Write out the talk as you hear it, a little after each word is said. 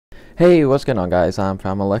Hey, what's going on guys, I'm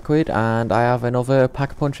Primal Liquid and I have another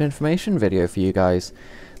Pack-a-Punch information video for you guys.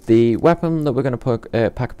 The weapon that we're going to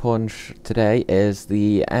Pack-a-Punch today is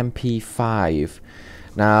the MP5.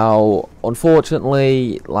 Now,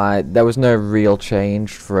 unfortunately, there was no real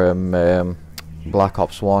change from Black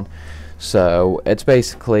Ops 1. So, it's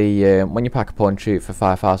basically, when you Pack-a-Punch it for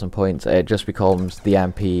 5,000 points, it just becomes the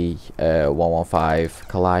MP115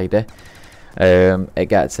 Collider. It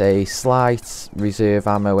gets a slight reserve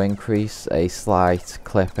ammo increase, a slight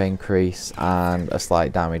clip increase, and a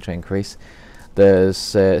slight damage increase. There's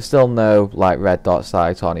still no red dot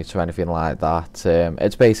sight on it or anything like that.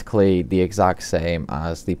 It's basically the exact same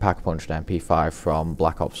as the Pack-a-Punched MP5 from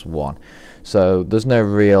Black Ops 1. So there's no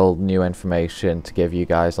real new information to give you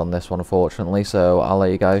guys on this one, unfortunately. So I'll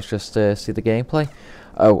let you guys just see the gameplay.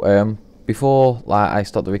 Before I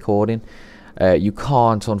stop the recording. You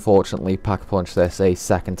can't unfortunately Pack-a-Punch this a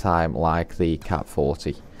second time like the Cap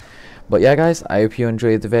 40. But yeah guys, I hope you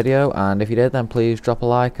enjoyed the video, and if you did then please drop a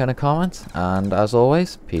like and a comment, and as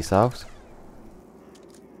always, peace out.